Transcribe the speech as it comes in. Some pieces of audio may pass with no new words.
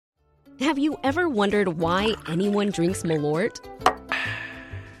Have you ever wondered why anyone drinks Malort?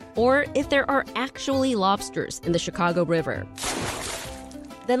 Or if there are actually lobsters in the Chicago River?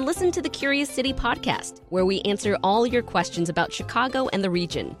 Then listen to the Curious City podcast, where we answer all your questions about Chicago and the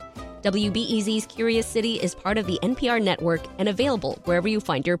region. WBEZ's Curious City is part of the NPR network and available wherever you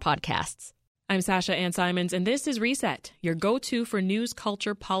find your podcasts. I'm Sasha Ann Simons, and this is Reset, your go-to for news,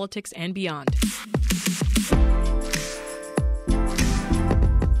 culture, politics, and beyond.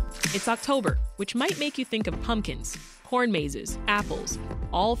 It's October, which might make you think of pumpkins, corn mazes, apples,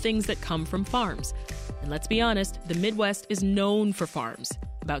 all things that come from farms. And let's be honest, the Midwest is known for farms.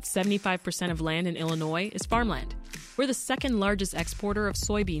 About 75% of land in Illinois is farmland. We're the second largest exporter of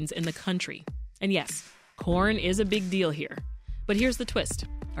soybeans in the country. And yes, corn is a big deal here. But here's the twist.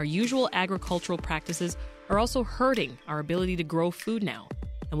 Our usual agricultural practices are also hurting our ability to grow food now,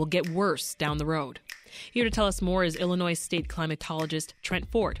 and will get worse down the road. Here to tell us more is Illinois state climatologist Trent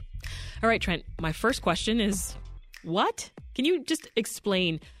Ford. All right, Trent, my first question is, what? Can you just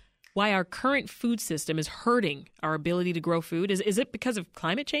explain why our current food system is hurting our ability to grow food? Is it because of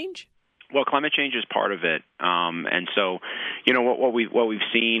climate change? Well, climate change is part of it, and so, what we've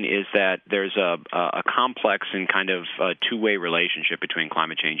seen is that there's a complex and kind of two-way relationship between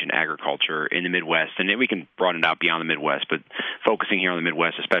climate change and agriculture in the Midwest, and we can broaden it out beyond the Midwest, but focusing here on the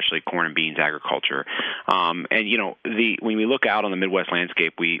Midwest, especially corn and beans agriculture, when we look out on the Midwest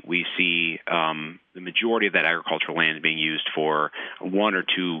landscape, we see the majority of that agricultural land is being used for one or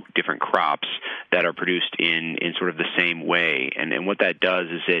two different crops that are produced in sort of the same way. And what that does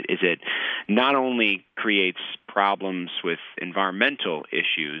is it not only creates problems with environmental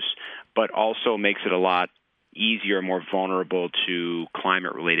issues, but also makes it a lot easier, more vulnerable to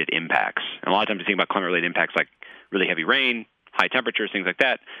climate-related impacts. And a lot of times we think about climate-related impacts like really heavy rain, high temperatures, things like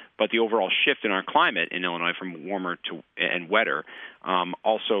that, but the overall shift in our climate in Illinois from warmer to and wetter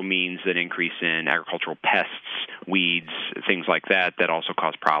also means an increase in agricultural pests, weeds, things like that also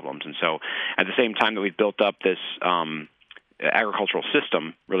cause problems. And so at the same time that we've built up this agricultural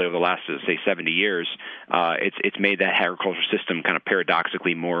system, really over the last, say, 70 years, it's made that agricultural system kind of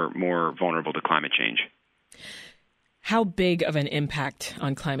paradoxically more vulnerable to climate change. How big of an impact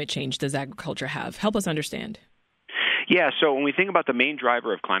on climate change does agriculture have? Help us understand. Yeah, so when we think about the main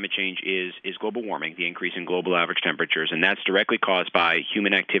driver of climate change is global warming, the increase in global average temperatures, and that's directly caused by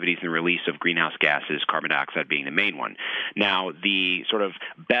human activities and the release of greenhouse gases, carbon dioxide being the main one. Now, the sort of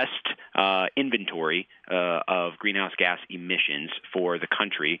best inventory of greenhouse gas emissions for the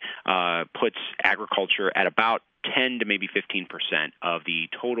country puts agriculture at about 10 to maybe 15% of the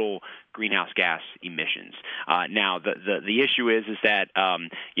total greenhouse gas emissions. Now, the issue is that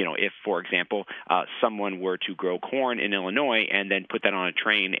if, for example, someone were to grow corn in Illinois and then put that on a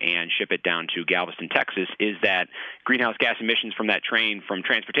train and ship it down to Galveston, Texas, is that greenhouse gas emissions from that train from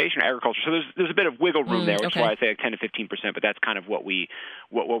transportation or agriculture? So there's a bit of wiggle room there, which is why I say like 10 to 15%. But that's kind of what we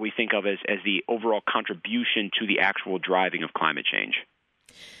think of as the overall contribution to the actual driving of climate change.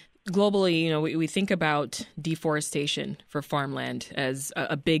 Globally, we think about deforestation for farmland as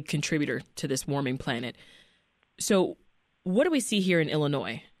a big contributor to this warming planet. So what do we see here in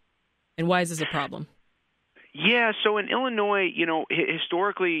Illinois, and why is this a problem? Yeah, so in Illinois,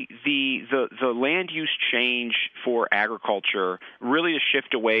 historically, the land use change for agriculture really is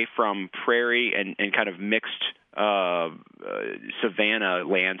shift away from prairie and kind of mixed savanna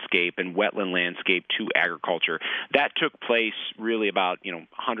landscape and wetland landscape to agriculture. That took place really about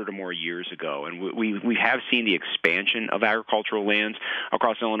 100 or more years ago, and we have seen the expansion of agricultural lands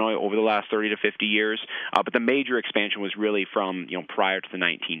across Illinois over the last 30 to 50 years. But the major expansion was really from prior to the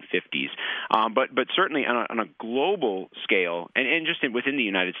 1950s. But certainly on a global scale, and just within the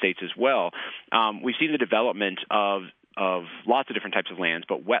United States as well, we've seen the development of lots of different types of lands,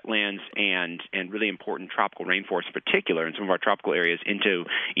 but wetlands and really important tropical rainforests in particular in some of our tropical areas into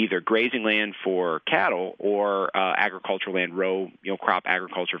either grazing land for cattle or agricultural land, crop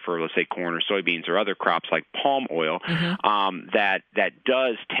agriculture for, let's say, corn or soybeans or other crops like palm oil, that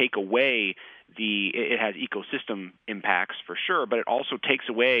does take away it has ecosystem impacts for sure, but it also takes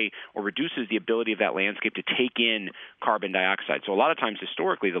away or reduces the ability of that landscape to take in carbon dioxide. So a lot of times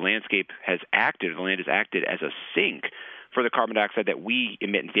historically the land has acted as a sink for the carbon dioxide that we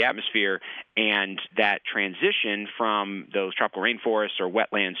emit into the atmosphere, and that transition from those tropical rainforests or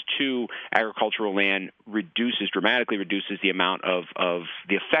wetlands to agricultural land dramatically reduces the amount of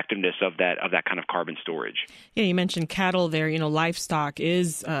the effectiveness of that kind of carbon storage. Yeah, you mentioned cattle there. Livestock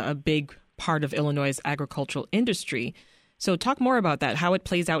is a big part of Illinois' agricultural industry. So talk more about that, how it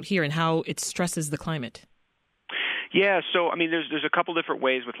plays out here and how it stresses the climate. Yeah, so there's a couple different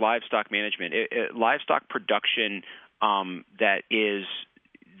ways with livestock management. Livestock production that is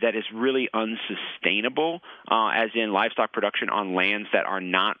that is really unsustainable, as in livestock production on lands that are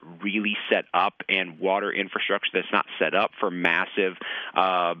not really set up and water infrastructure that's not set up for massive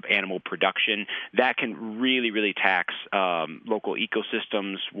animal production, that can really, really tax local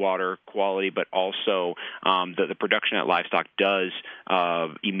ecosystems, water quality, but also the production that livestock does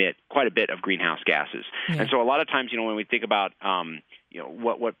emit quite a bit of greenhouse gases. Yeah. And so a lot of times, when we think about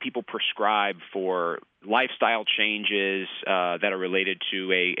what people prescribe for lifestyle changes that are related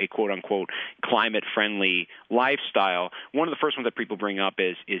to a quote-unquote climate-friendly lifestyle, one of the first ones that people bring up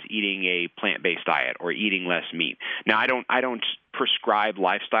is eating a plant-based diet or eating less meat. Now, I don't prescribe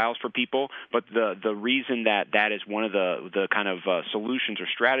lifestyles for people, but the reason that is one of the kind of solutions or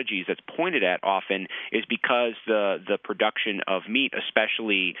strategies that's pointed at often is because the production of meat,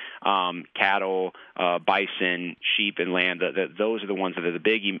 especially cattle, bison, sheep, and lamb, those are the ones that are the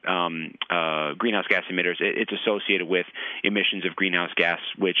big greenhouse gas emitters. It's associated with emissions of greenhouse gas,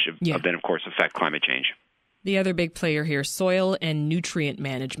 which then, of course, affect climate change. The other big player here, soil and nutrient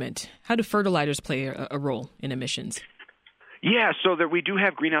management. How do fertilizers play a role in emissions? Yeah, so that we do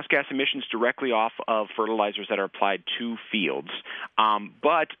have greenhouse gas emissions directly off of fertilizers that are applied to fields.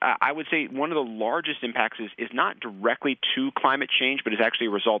 But I would say one of the largest impacts is not directly to climate change, but is actually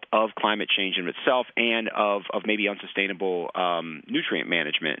a result of climate change in itself and of maybe unsustainable nutrient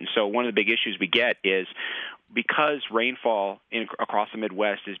management. And so one of the big issues we get is because rainfall across the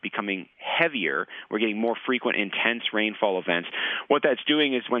Midwest is becoming heavier, we're getting more frequent, intense rainfall events. What that's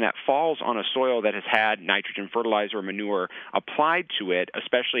doing is when that falls on a soil that has had nitrogen fertilizer or manure applied to it,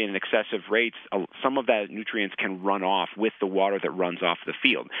 especially in excessive rates, some of that nutrients can run off with the water that runs off the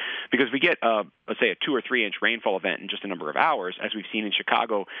field. Because we get, let's say, a 2 or 3 inch rainfall event in just a number of hours, as we've seen in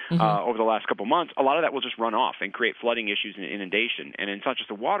Chicago over the last couple of months, a lot of that will just run off and create flooding issues and inundation. And it's not just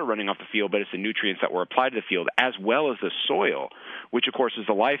the water running off the field, but it's the nutrients that were applied to the field, as well as the soil, which, of course, is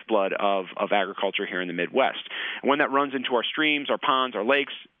the lifeblood of agriculture here in the Midwest. And when that runs into our streams, our ponds, our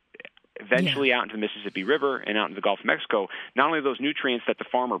lakes, eventually out into the Mississippi River and out into the Gulf of Mexico, not only those nutrients that the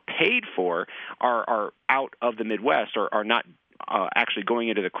farmer paid for are out of the Midwest or are not actually going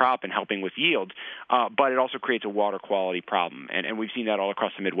into the crop and helping with yield, but it also creates a water quality problem. And we've seen that all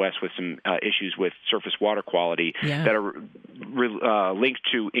across the Midwest with some issues with surface water quality that are linked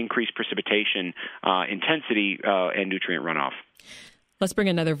to increased precipitation intensity and nutrient runoff. Let's bring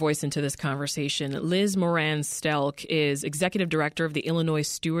another voice into this conversation. Liz Moran-Stelk is executive director of the Illinois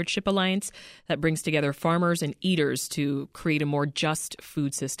Stewardship Alliance that brings together farmers and eaters to create a more just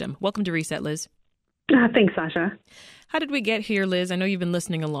food system. Welcome to Reset, Liz. Thanks, Sasha. How did we get here, Liz? I know you've been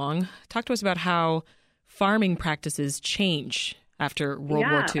listening along. Talk to us about how farming practices change after World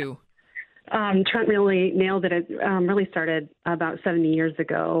War II. Trent really nailed it. It really started about 70 years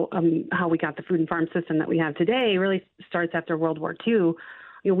ago. How we got the food and farm system that we have today really starts after World War II.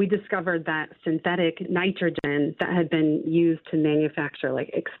 We discovered that synthetic nitrogen that had been used to manufacture like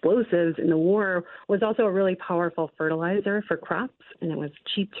explosives in the war was also a really powerful fertilizer for crops, and it was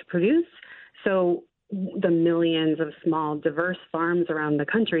cheap to produce. So the millions of small, diverse farms around the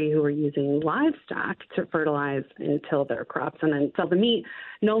country who were using livestock to fertilize and till their crops and then sell the meat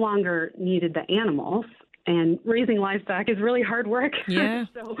no longer needed the animals. And raising livestock is really hard work. Yeah.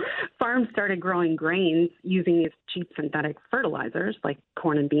 So farms started growing grains using these cheap synthetic fertilizers like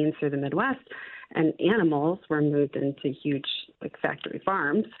corn and beans through the Midwest, and animals were moved into huge factory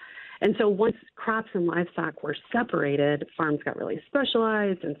farms. And so once crops and livestock were separated, farms got really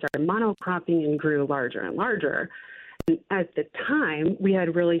specialized and started monocropping and grew larger and larger. And at the time, we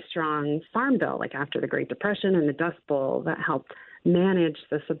had really strong farm bill, like after the Great Depression and the Dust Bowl, that helped manage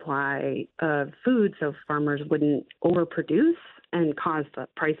the supply of food so farmers wouldn't overproduce and cause the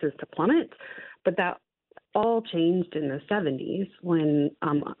prices to plummet. But that all changed in the 70s when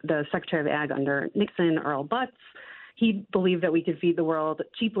the Secretary of Ag under Nixon, Earl Butz, he believed that we could feed the world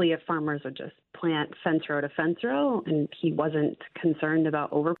cheaply if farmers would just plant fence row to fence row, and he wasn't concerned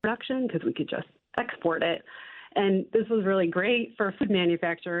about overproduction because we could just export it. And this was really great for food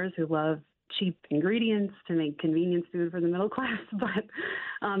manufacturers who love cheap ingredients to make convenience food for the middle class. But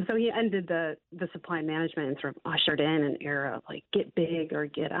so he ended the supply management and sort of ushered in an era of like get big or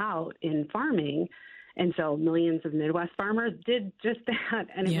get out in farming. And so millions of Midwest farmers did just that.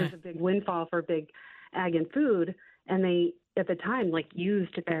 And it was a big windfall for big ag and food. And they, at the time,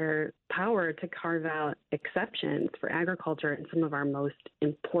 used their power to carve out exceptions for agriculture in some of our most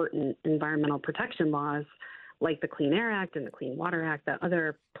important environmental protection laws, like the Clean Air Act and the Clean Water Act, that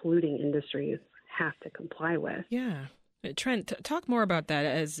other polluting industries have to comply with. Yeah. Trent, talk more about that.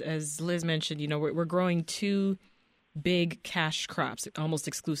 As Liz mentioned, we're growing two big cash crops, almost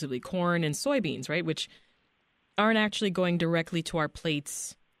exclusively corn and soybeans, right, which aren't actually going directly to our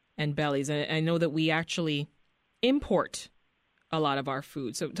plates and bellies. I know that we actually import a lot of our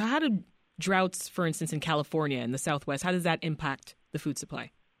food. So how do droughts, for instance, in California and the Southwest, how does that impact the food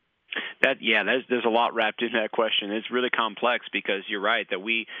supply? There's a lot wrapped in that question. It's really complex because you're right that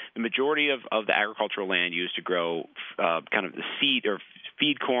the majority of the agricultural land used to grow kind of the seed or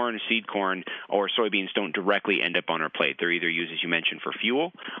feed corn, seed corn, or soybeans don't directly end up on our plate. They're either used, as you mentioned, for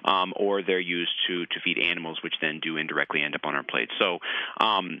fuel, or they're used to feed animals, which then do indirectly end up on our plate. So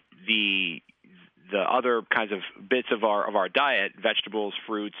the other kinds of bits of our diet, vegetables,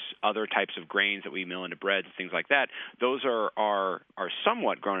 fruits, other types of grains that we mill into breads, things like that, those are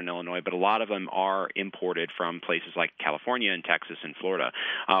somewhat grown in Illinois, but a lot of them are imported from places like California and Texas and Florida.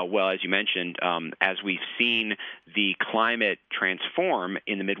 Well, as you mentioned, as we've seen the climate transform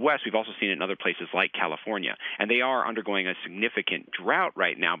in the Midwest, we've also seen it in other places like California. And they are undergoing a significant drought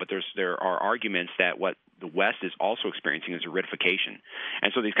right now, but there are arguments that what the West is also experiencing is aridification.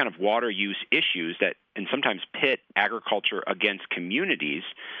 And so these kind of water use issues that and sometimes pit agriculture against communities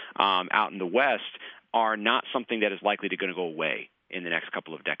out in the West are not something that is likely to go away in the next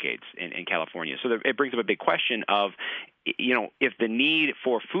couple of decades in California. So it brings up a big question of, if the need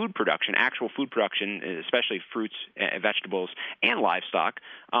for food production, actual food production, especially fruits, vegetables, and livestock,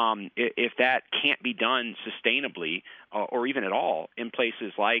 if that can't be done sustainably or even at all in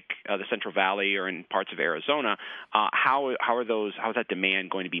places like the Central Valley or in parts of Arizona, how is that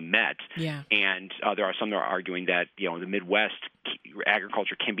demand going to be met? Yeah. And there are some that are arguing that the Midwest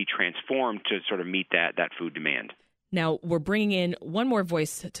agriculture can be transformed to sort of meet that food demand. Now, we're bringing in one more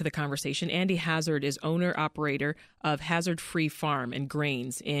voice to the conversation. Andy Hazard is owner-operator of Hazard Free Farm and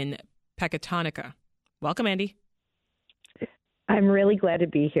Grains in Pecatonica. Welcome, Andy. I'm really glad to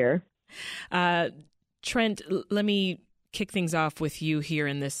be here. Trent, let me kick things off with you here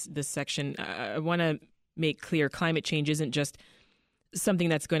in this section. I want to make clear climate change isn't just something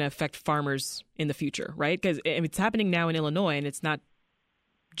that's going to affect farmers in the future, right? Because it's happening now in Illinois, and it's not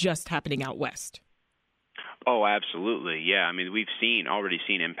just happening out west. Oh, absolutely. Yeah. I mean, we've already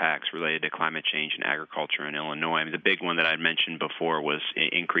seen impacts related to climate change in agriculture in Illinois. I mean, the big one that I mentioned before was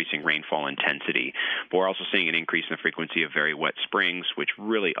increasing rainfall intensity. But we're also seeing an increase in the frequency of very wet springs, which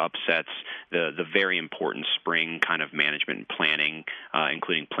really upsets the very important spring kind of management and planning,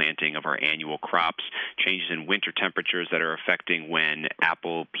 including planting of our annual crops, changes in winter temperatures that are affecting when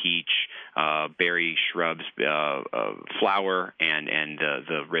apple, peach, berry shrubs flower, and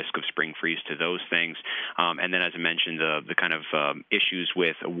the risk of spring freeze to those things. And then, as I mentioned, the kind of issues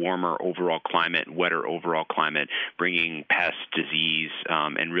with a warmer overall climate, wetter overall climate, bringing pest, disease,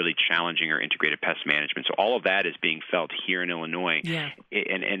 and really challenging our integrated pest management. So all of that is being felt here in Illinois. Yeah.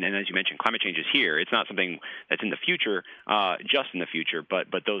 And as you mentioned, climate change is here. It's not something that's in the future, just in the future, but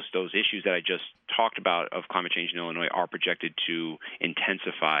those issues that I just talked about of climate change in Illinois are projected to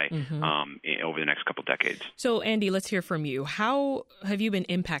intensify over the next couple decades. So, Andy, let's hear from you. How have you been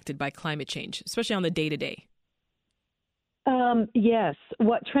impacted by climate change, especially on the day-to-day? Yes.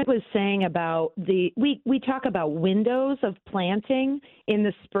 What Trent was saying about we talk about windows of planting in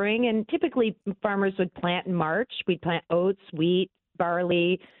the spring, and typically farmers would plant in March. We'd plant oats, wheat,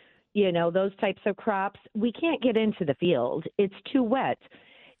 barley, those types of crops. We can't get into the field. It's too wet.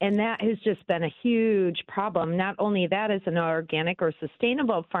 And that has just been a huge problem. Not only that, as an organic or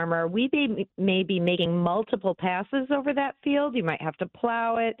sustainable farmer, we may be making multiple passes over that field. You might have to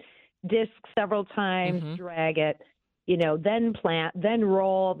plow it, disc several times, drag it, then plant, then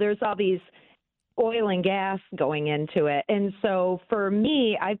roll. There's all these oil and gas going into it. And so for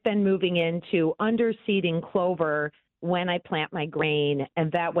me, I've been moving into underseeding clover when I plant my grain.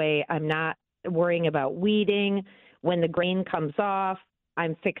 And that way I'm not worrying about weeding. When the grain comes off,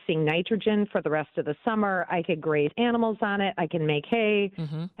 I'm fixing nitrogen for the rest of the summer. I could graze animals on it. I can make hay.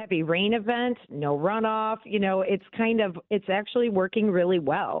 Heavy rain event, no runoff. It's actually working really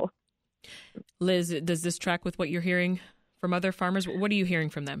well. Liz, does this track with what you're hearing from other farmers? What are you hearing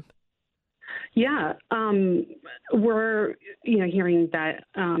from them? Yeah, we're hearing that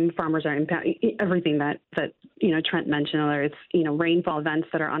farmers are impacted. Everything that Trent mentioned, whether it's rainfall events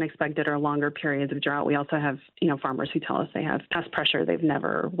that are unexpected or longer periods of drought. We also have farmers who tell us they have pest pressure they've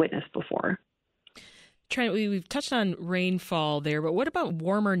never witnessed before. Trent, we've touched on rainfall there, but what about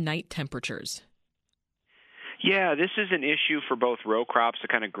warmer night temperatures? Yeah, this is an issue for both row crops, the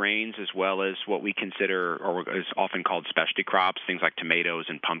kind of grains, as well as what we consider, or is often called specialty crops, things like tomatoes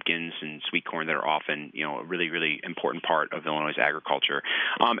and pumpkins and sweet corn that are often, a really, really important part of Illinois' agriculture.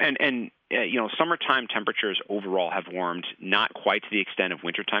 And summertime temperatures overall have warmed not quite to the extent of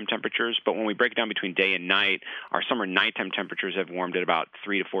wintertime temperatures, but when we break it down between day and night, our summer nighttime temperatures have warmed at about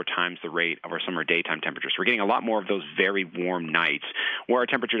 3 to 4 times the rate of our summer daytime temperatures. So we're getting a lot more of those very warm nights where our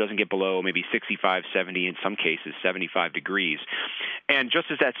temperature doesn't get below maybe 65, 70, in some cases 75 degrees. And just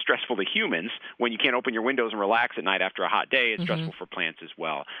as that's stressful to humans, when you can't open your windows and relax at night after a hot day, it's stressful for plants as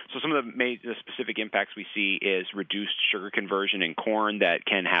well. So some of the specific impacts we see is reduced sugar conversion in corn that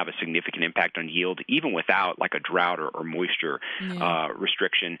can have a significant impact on yield, even without like a drought or moisture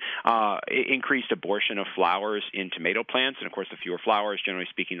restriction. Increased abortion of flowers in tomato plants, and of course, the fewer flowers, generally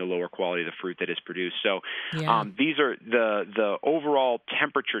speaking, the lower quality of the fruit that is produced. So these are the overall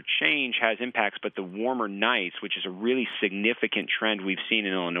temperature change has impacts, but the warmer nights, which is a really significant trend we've seen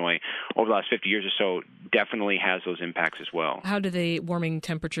in Illinois over the last 50 years or so, definitely has those impacts as well. How do the warming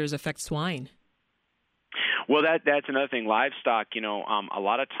temperatures affect swine? Well, that's another thing. Livestock, a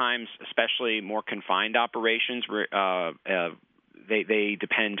lot of times, especially more confined operations, they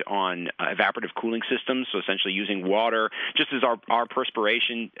depend on evaporative cooling systems, so essentially using water. Just as our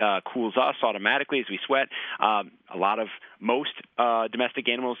perspiration cools us automatically as we sweat, most domestic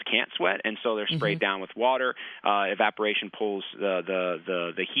animals can't sweat, and so they're sprayed down with water. Evaporation pulls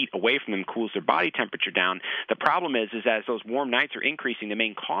the heat away from them, cools their body temperature down. The problem is as those warm nights are increasing, the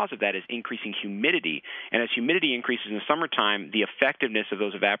main cause of that is increasing humidity. And as humidity increases in the summertime, the effectiveness of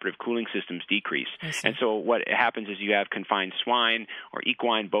those evaporative cooling systems decrease. And so what happens is you have confined swine or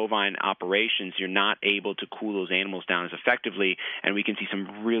equine, bovine operations, you're not able to cool those animals down as effectively, and we can see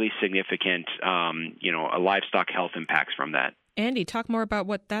some really significant, livestock health impacts from that. Andy, talk more about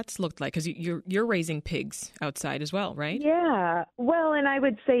what that's looked like, because you're raising pigs outside as well, right? Yeah. Well, and I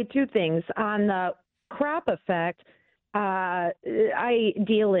would say two things. On the crop effect, I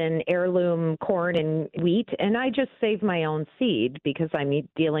deal in heirloom corn and wheat, and I just save my own seed because I'm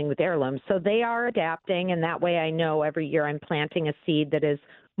dealing with heirlooms. So they are adapting, and that way I know every year I'm planting a seed that is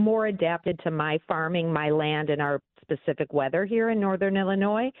more adapted to my farming, my land, and our specific weather here in northern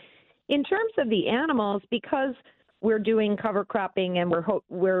Illinois. In terms of the animals, because we're doing cover cropping and we're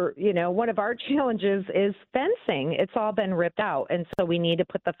one of our challenges is fencing. It's all been ripped out. And so we need to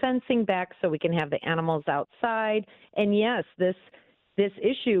put the fencing back so we can have the animals outside. And yes, this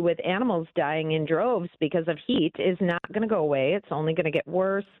issue with animals dying in droves because of heat is not going to go away. It's only going to get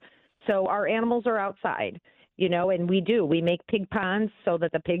worse. So our animals are outside, and we make pig ponds so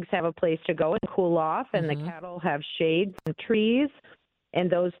that the pigs have a place to go and cool off, and the cattle have shade from trees. And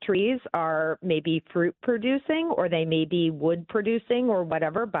those trees are maybe fruit producing, or they may be wood producing, or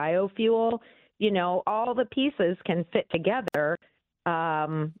whatever, biofuel. All the pieces can fit together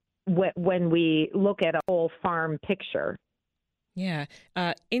when we look at a whole farm picture. Yeah.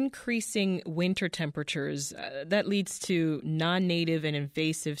 Increasing winter temperatures, that leads to non-native and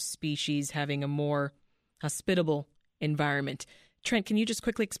invasive species having a more hospitable environment. Trent, can you just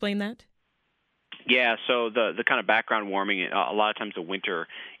quickly explain that? Yeah, so the kind of background warming, a lot of times the winter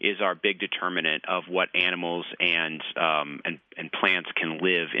is our big determinant of what animals and plants can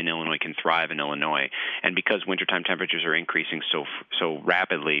live in Illinois, can thrive in Illinois. And because wintertime temperatures are increasing so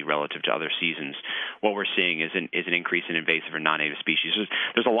rapidly relative to other seasons, what we're seeing is an increase in invasive or non-native species.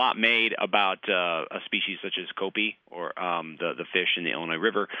 There's a lot made about a species such as kopi, or the fish in the Illinois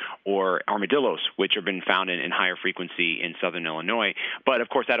River, or armadillos, which have been found in higher frequency in southern Illinois. But of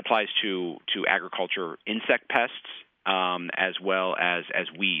course, that applies to agriculture insect pests, as well as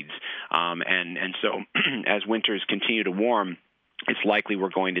weeds. And so as winters continue to warm, it's likely we're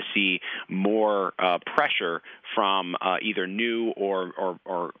going to see more pressure from either new or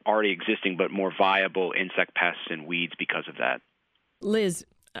already existing but more viable insect pests and weeds because of that. Liz,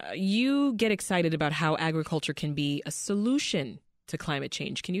 you get excited about how agriculture can be a solution to climate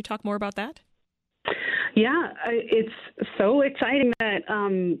change. Can you talk more about that? Yeah, it's so exciting that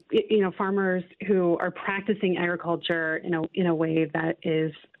farmers who are practicing agriculture in a way that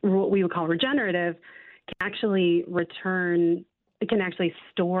is what we would call regenerative can actually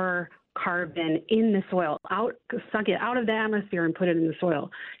store carbon in the soil, suck it out of the atmosphere and put it in the soil.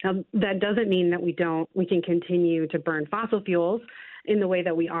 Now, that doesn't mean that we can continue to burn fossil fuels in the way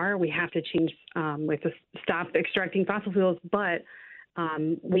that we are. We have to change, we have to stop extracting fossil fuels, but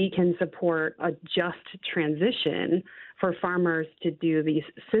we can support a just transition for farmers to do these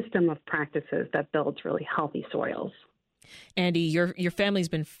system of practices that builds really healthy soils. Andy, your family's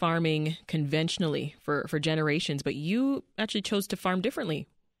been farming conventionally for generations, but you actually chose to farm differently.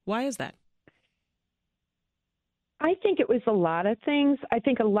 Why is that? I think it was a lot of things. I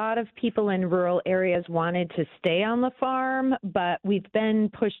think a lot of people in rural areas wanted to stay on the farm, but we've been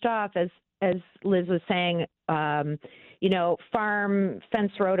pushed off, as Liz was saying. farm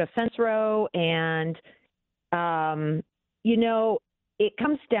fence row to fence row. And, it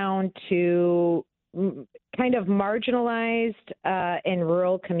comes down to kind of marginalized and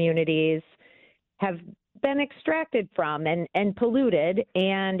rural communities have been extracted from and polluted.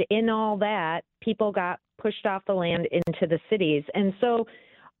 And in all that, people got pushed off the land into the cities. And so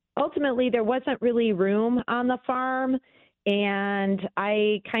ultimately, there wasn't really room on the farm. And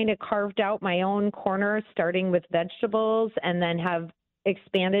I kind of carved out my own corner, starting with vegetables, and then have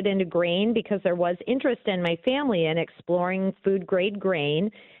expanded into grain because there was interest in my family in exploring food grade grain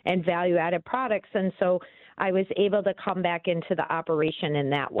and value added products. And so I was able to come back into the operation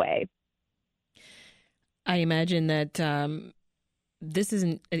in that way. I imagine that this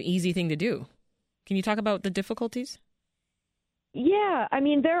isn't an easy thing to do. Can you talk about the difficulties? Yeah, I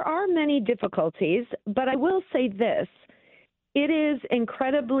mean, there are many difficulties, but I will say this. It is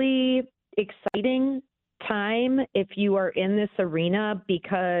incredibly exciting time if you are in this arena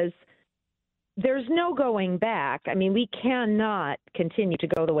because there's no going back. I mean, we cannot continue to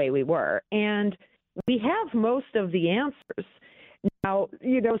go the way we were. And we have most of the answers. Now,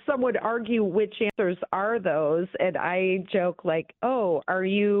 some would argue which answers are those. And I joke like, oh, are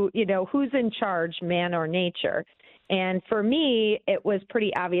you, who's in charge, man or nature? And for me, it was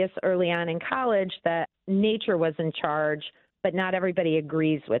pretty obvious early on in college that nature was in charge, but not everybody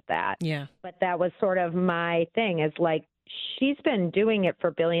agrees with that. Yeah. But that was sort of my thing is like, she's been doing it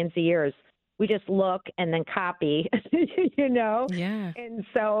for billions of years. We just look and then copy, Yeah. And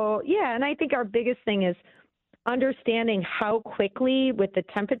so, and I think our biggest thing is understanding how quickly with the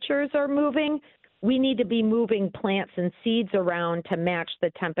temperatures are moving, we need to be moving plants and seeds around to match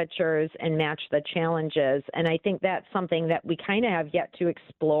the temperatures and match the challenges. And I think that's something that we kind of have yet to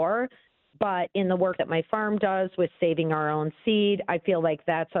explore. But in the work that my farm does with saving our own seed, I feel like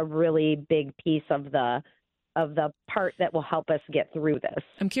that's a really big piece of the part that will help us get through this.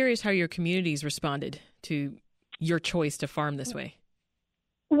 I'm curious how your communities responded to your choice to farm this way.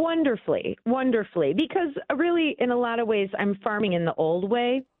 Wonderfully, because really, in a lot of ways, I'm farming in the old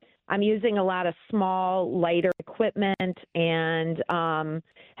way. I'm using a lot of small, lighter equipment and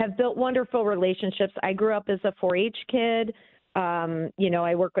have built wonderful relationships. I grew up as a 4-H kid.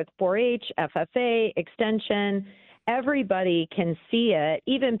 I work with 4-H, FFA, Extension. Everybody can see it,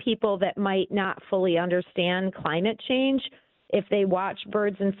 even people that might not fully understand climate change. If they watch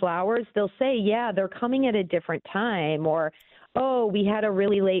birds and flowers, they'll say, yeah, they're coming at a different time. Or, oh, we had a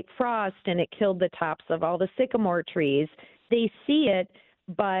really late frost and it killed the tops of all the sycamore trees. They see it,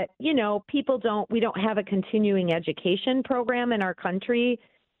 but, we don't have a continuing education program in our country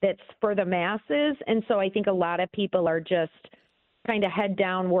that's for the masses. And so I think a lot of people are just kind of head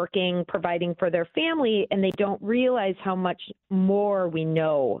down working, providing for their family, and they don't realize how much more we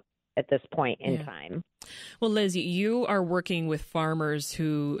know at this point in time. Well, Liz, you are working with farmers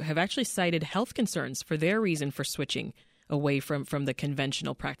who have actually cited health concerns for their reason for switching away from the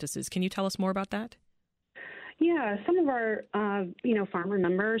conventional practices. Can you tell us more about that? Yeah, some of our, farmer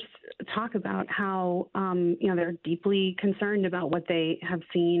members talk about how, they're deeply concerned about what they have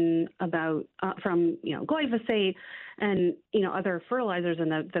seen about from, glyphosate and, other fertilizers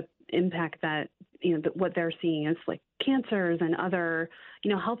and the impact that, what they're seeing is like cancers and other,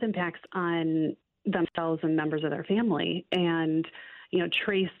 health impacts on themselves and members of their family and,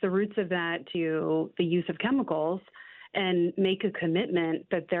 trace the roots of that to the use of chemicals and make a commitment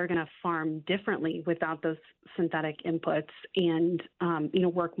that they're going to farm differently without those synthetic inputs and,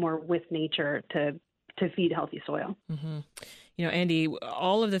 work more with nature to feed healthy soil. Mm-hmm. Andy,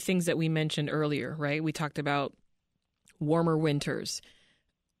 all of the things that we mentioned earlier, right? We talked about warmer winters,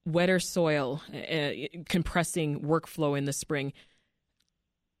 wetter soil, compressing workflow in the spring.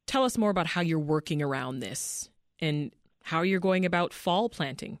 Tell us more about how you're working around this and how you're going about fall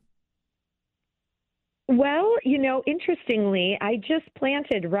planting. Well, interestingly, I just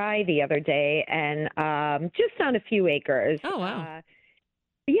planted rye the other day and just on a few acres. Oh, wow.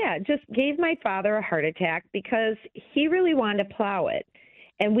 Just gave my father a heart attack because he really wanted to plow it.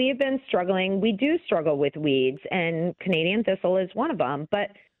 And we have been struggling. We do struggle with weeds, and Canadian thistle is one of them.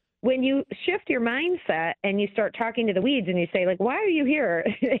 But when you shift your mindset and you start talking to the weeds and you say, like, why are you here?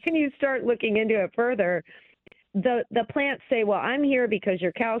 And you start looking into it further, the plants say, well, I'm here because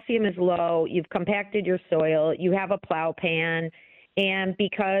your calcium is low, you've compacted your soil, you have a plow pan, and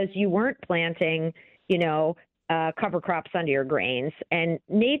because you weren't planting, cover crops under your grains. And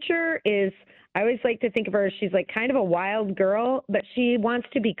nature is, I always like to think of her as she's like kind of a wild girl, but she wants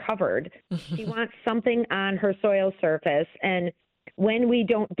to be covered. She wants something on her soil surface. And when we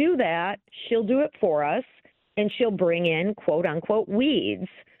don't do that, she'll do it for us, and she'll bring in, quote unquote, weeds.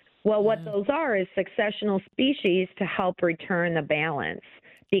 Well, what those are is successional species to help return the balance,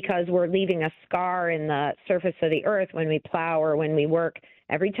 because we're leaving a scar in the surface of the earth when we plow or when we work.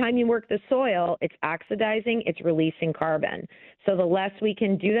 Every time you work the soil, it's oxidizing, it's releasing carbon. So the less we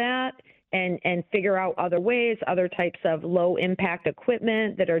can do that and figure out other ways, other types of low impact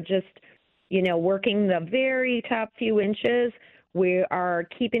equipment that are just, working the very top few inches, we are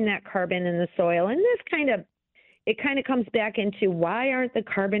keeping that carbon in the soil. And this kind of comes back into, why aren't the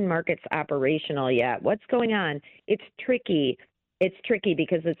carbon markets operational yet? What's going on? It's tricky. It's tricky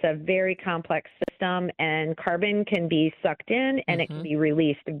because it's a very complex system, and carbon can be sucked in and it can be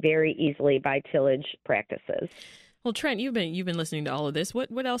released very easily by tillage practices. Well, Trent, you've been listening to all of this.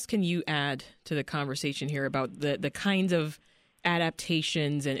 What else can you add to the conversation here about the kinds of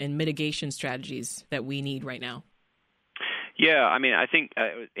adaptations and mitigation strategies that we need right now? Yeah, I mean, I think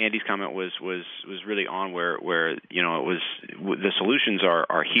Andy's comment was really on where it was the solutions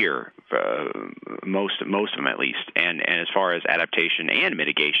are here, most of them at least, and as far as adaptation and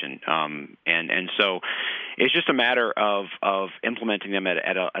mitigation, and so it's just a matter of implementing them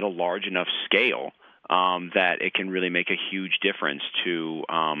at a large enough scale that it can really make a huge difference to,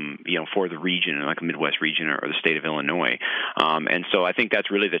 for the region, like a Midwest region or the state of Illinois. And so I think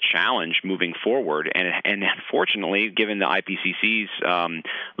that's really the challenge moving forward. And unfortunately, given the IPCC's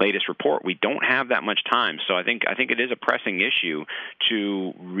latest report, we don't have that much time. So I think it is a pressing issue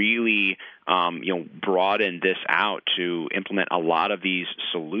to really broaden this out to implement a lot of these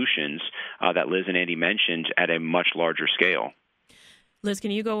solutions that Liz and Andy mentioned at a much larger scale. Liz,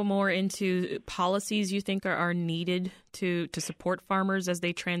 can you go more into policies you think are needed to support farmers as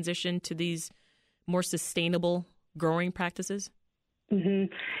they transition to these more sustainable growing practices?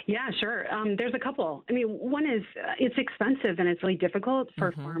 Mm-hmm. Yeah, sure. There's a couple. I mean, one is it's expensive and it's really difficult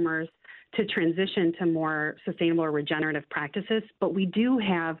for farmers to transition to more sustainable or regenerative practices, but we do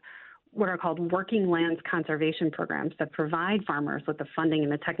have what are called working lands conservation programs that provide farmers with the funding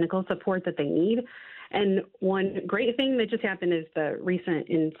and the technical support that they need. And one great thing that just happened is the recent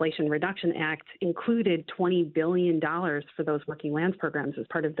Inflation Reduction Act included $20 billion for those working lands programs as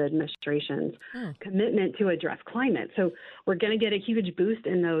part of the administration's commitment to address climate. So we're going to get a huge boost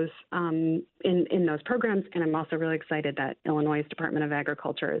in those in those programs. And I'm also really excited that Illinois Department of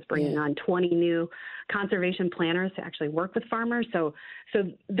Agriculture is bringing on 20 new conservation planners to actually work with farmers. So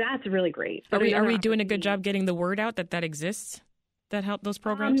that's really great. Are we doing a good job getting the word out that exists, that help those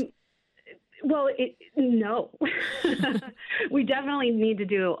programs? Well, no. We definitely need to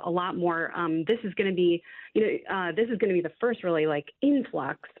do a lot more. This is going to be, the first really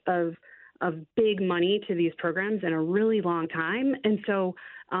influx of big money to these programs in a really long time, and so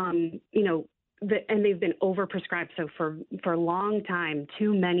and they've been overprescribed. So for a long time,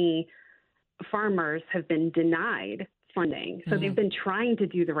 too many farmers have been denied funding. So they've been trying to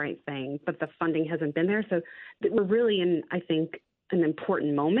do the right thing, but the funding hasn't been there. So we're really in, I think, an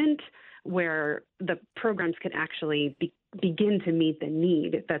important moment where the programs could actually begin to meet the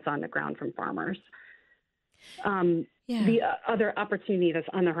need that's on the ground from farmers. The other opportunity that's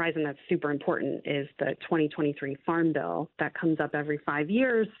on the horizon that's super important is the 2023 Farm Bill that comes up every 5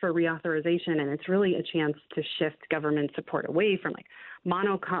 years for reauthorization, and it's really a chance to shift government support away from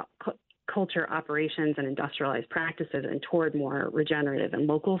monoculture operations and industrialized practices and toward more regenerative and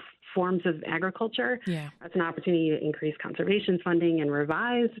local forms of agriculture. Yeah. That's an opportunity to increase conservation funding and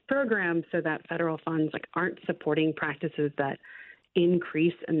revise programs so that federal funds aren't supporting practices that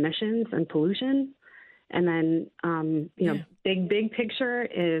increase emissions and pollution. And then, big picture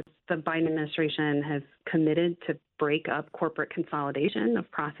is the Biden administration has committed to break up corporate consolidation of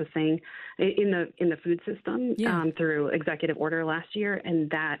processing in the food system through executive order last year, and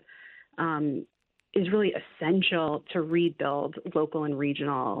that is really essential to rebuild local and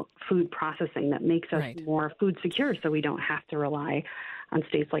regional food processing that makes us more food secure, so we don't have to rely on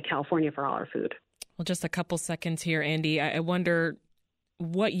states like California for all our food. Well, just a couple seconds here, Andy. I wonder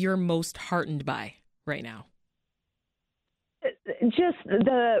what you're most heartened by right now. Just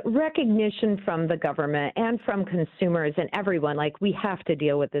the recognition from the government and from consumers and everyone, we have to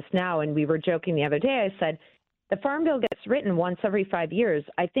deal with this now. And we were joking the other day, I said, the Farm Bill gets written once every 5 years.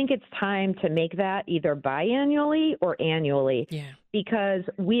 I think it's time to make that either biannually or annually, because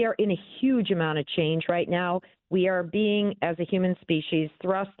we are in a huge amount of change right now. We are being, as a human species,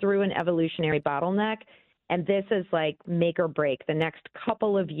 thrust through an evolutionary bottleneck, and this is make or break. The next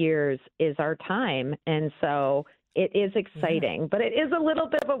couple of years is our time, and so it is exciting, but it is a little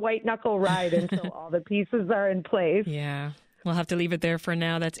bit of a white knuckle ride until all the pieces are in place. Yeah. We'll have to leave it there for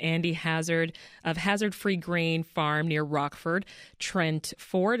now. That's Andy Hazard of Hazard Free Grain Farm near Rockford, Trent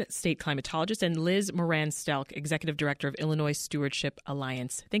Ford, state climatologist, and Liz Moran-Stelk, executive director of Illinois Stewardship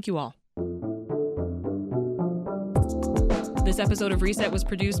Alliance. Thank you all. This episode of Reset was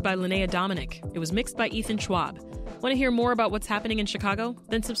produced by Linnea Dominic. It was mixed by Ethan Schwab. Want to hear more about what's happening in Chicago?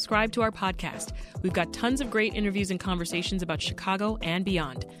 Then subscribe to our podcast. We've got tons of great interviews and conversations about Chicago and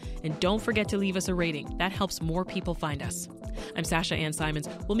beyond. And don't forget to leave us a rating. That helps more people find us. I'm Sasha Ann Simons.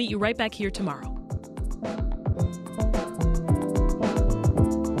 We'll meet you right back here tomorrow.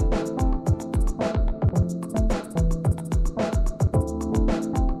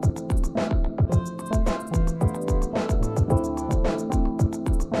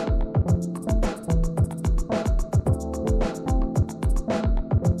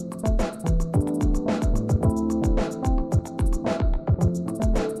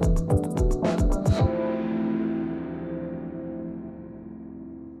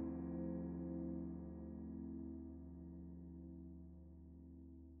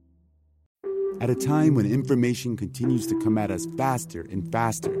 At a time when information continues to come at us faster and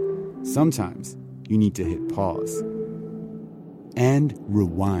faster, sometimes you need to hit pause and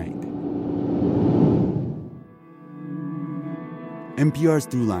rewind. NPR's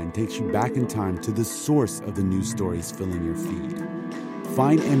Throughline takes you back in time to the source of the news stories filling your feed.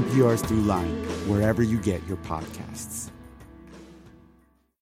 Find NPR's Throughline wherever you get your podcasts.